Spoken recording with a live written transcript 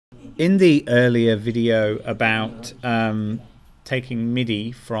In the earlier video about taking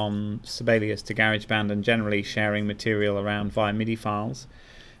MIDI from Sibelius to GarageBand and generally sharing material around via MIDI files,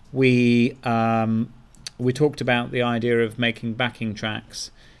 we talked about the idea of making backing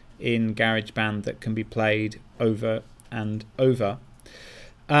tracks in GarageBand that can be played over and over.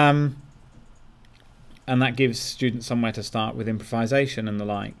 And that gives students somewhere to start with improvisation and the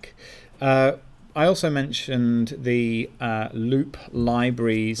like. I also mentioned the loop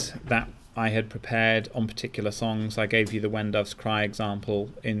libraries that I had prepared on particular songs. I gave you the When Doves Cry example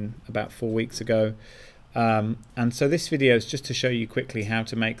in about 4 weeks ago. And so this video is just to show you quickly how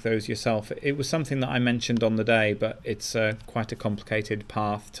to make those yourself. It was something that I mentioned on the day, but it's quite a complicated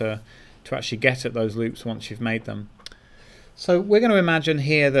path to actually get at those loops once you've made them. So we're going to imagine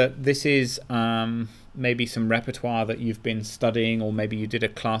here that this is maybe some repertoire that you've been studying, or maybe you did a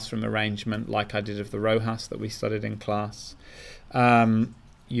classroom arrangement like I did of the Rojas that we studied in class.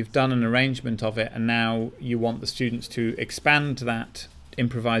 You've done an arrangement of it, and now you want the students to expand that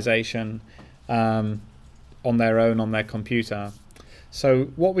improvisation on their own on their computer. So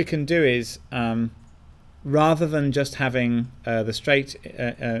what we can do is, rather than just having the straight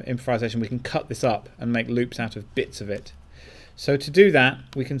improvisation, we can cut this up and make loops out of bits of it. So to do that,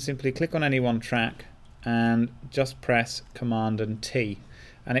 we can simply click on any one track and just press Command and T,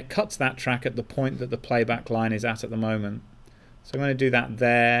 and it cuts that track at the point that the playback line is at the moment. So I'm going to do that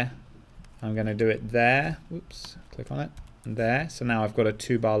there, I'm going to do it there, whoops, click on it, and there. So now I've got a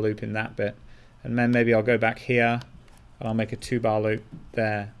 2-bar loop in that bit, and then maybe I'll go back here and I'll make a 2-bar loop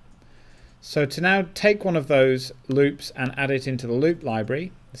there. So to now take one of those loops and add it into the loop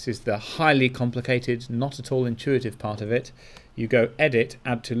library, this is the highly complicated, not at all intuitive part of it. You go Edit,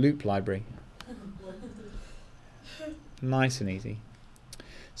 Add to Loop Library. Nice and easy.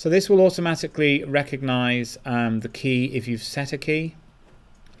 So this will automatically recognize the key if you've set a key,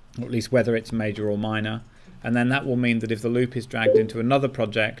 or at least whether it's major or minor, and then that will mean that if the loop is dragged into another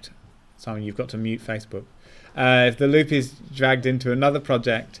project, sorry, you've got to mute Facebook. If the loop is dragged into another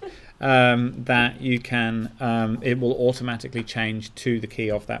project, that you can, it will automatically change to the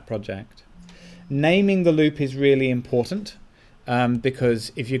key of that project. Naming the loop is really important,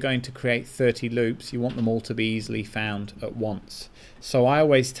 because if you're going to create 30 loops, you want them all to be easily found at once. So I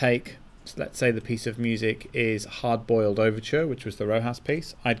always take, let's say the piece of music is Hard Boiled Overture, which was the Rojas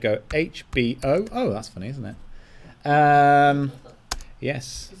piece. I'd go HBO. Oh, that's funny, isn't it?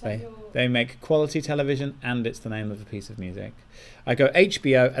 Yes, they make quality television, and it's the name of the piece of music. I go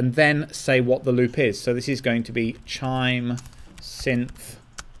HBO and then say what the loop is. So this is going to be Chime Synth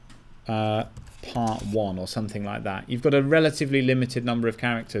Part 1 or something like that. You've got a relatively limited number of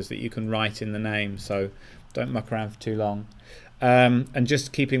characters that you can write in the name, so don't muck around for too long. And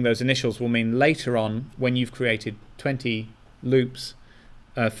just keeping those initials will mean later on, when you've created 20 loops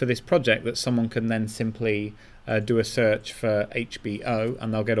for this project, that someone can then simply do a search for HBO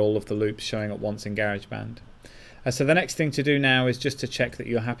and they'll get all of the loops showing at once in GarageBand. So the next thing to do now is just to check that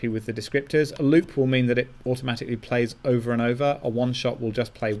you're happy with the descriptors. A loop will mean that it automatically plays over and over. A one-shot will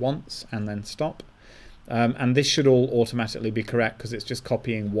just play once and then stop. And this should all automatically be correct because it's just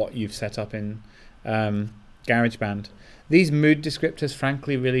copying what you've set up in GarageBand. These mood descriptors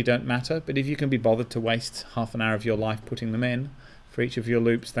frankly really don't matter, but if you can be bothered to waste half an hour of your life putting them in for each of your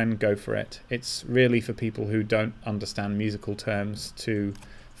loops, then go for it. It's really for people who don't understand musical terms to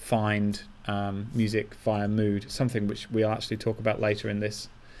find music via mood, something which we'll actually talk about later in this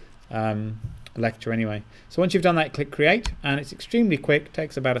lecture anyway. So once you've done that, click Create, and it's extremely quick,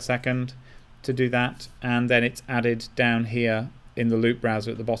 takes about a second to do that, and then it's added down here in the loop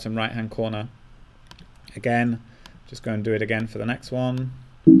browser at the bottom right hand corner. Again, just go and do it again for the next one.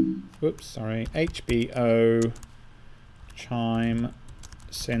 Whoops, sorry, HBO Chime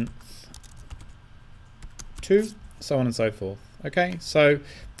Synth 2, so on and so forth. Okay, so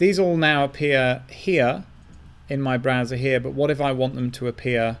these all now appear here in my browser here, but what if I want them to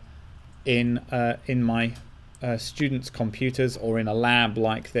appear in my students' computers or in a lab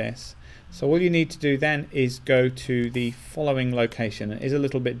like this? So all you need to do then is go to the following location. It is a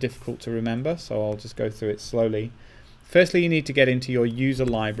little bit difficult to remember, so I'll just go through it slowly. Firstly, you need to get into your user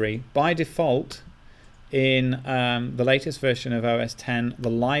library. By default, in the latest version of OS X, the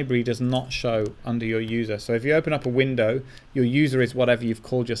library does not show under your user. So if you open up a window, your user is whatever you've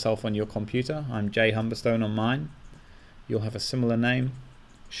called yourself on your computer. I'm Jay Humberstone on mine. You'll have a similar name,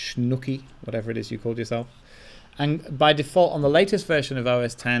 Schnooky, whatever it is you called yourself. And by default, on the latest version of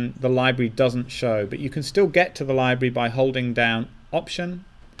OS X, the library doesn't show, but you can still get to the library by holding down Option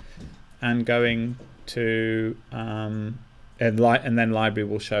and going to and then library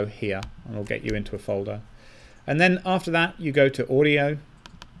will show here and it'll get you into a folder. And then after that you go to audio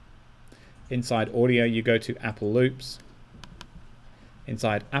Inside audio, you go to Apple Loops.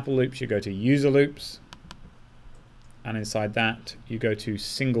 Inside Apple Loops, you go to User Loops. And inside that, you go to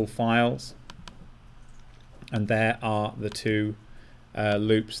Single Files. And there are the two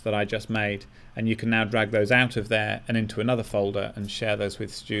loops that I just made. And you can now drag those out of there and into another folder and share those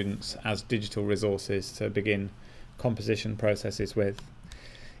with students as digital resources to begin composition processes with.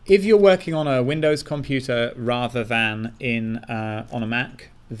 If you're working on a Windows computer rather than on a Mac,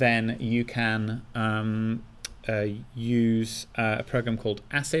 then you can use a program called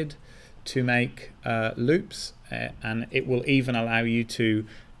Acid to make loops, and it will even allow you to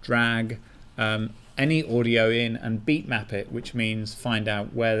drag any audio in and beat map it, which means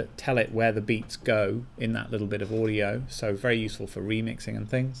tell it where the beats go in that little bit of audio. So very useful for remixing and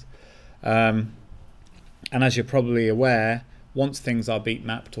things. And as you're probably aware, once things are beat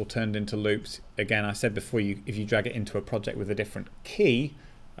mapped or turned into loops, again, I said before, if you drag it into a project with a different key,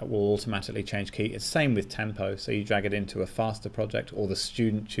 it will automatically change key. It's same with tempo, so you drag it into a faster project, or the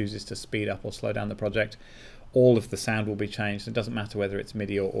student chooses to speed up or slow down the project, all of the sound will be changed. It doesn't matter whether it's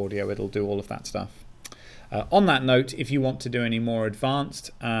MIDI or audio, it'll do all of that stuff. On that note, if you want to do any more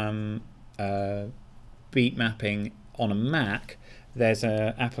advanced beat mapping on a Mac, there's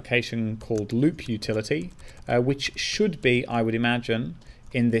an application called Loop Utility, which should be, I would imagine,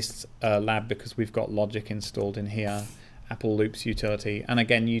 in this lab, because we've got Logic installed in here, Apple Loops Utility. And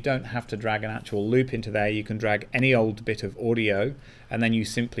again, you don't have to drag an actual loop into there. You can drag any old bit of audio, and then you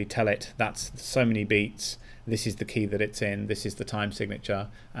simply tell it that's so many beats, this is the key that it's in, this is the time signature,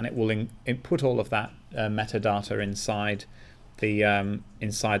 and it will input all of that metadata inside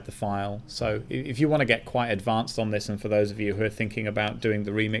the file. So if you want to get quite advanced on this, and for those of you who are thinking about doing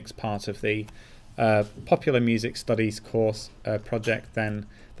the remix part of the Popular Music Studies course project, then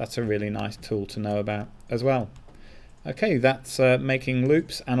that's a really nice tool to know about as well. Okay, that's making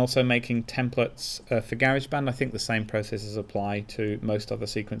loops and also making templates for GarageBand. I think the same processes apply to most other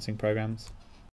sequencing programs.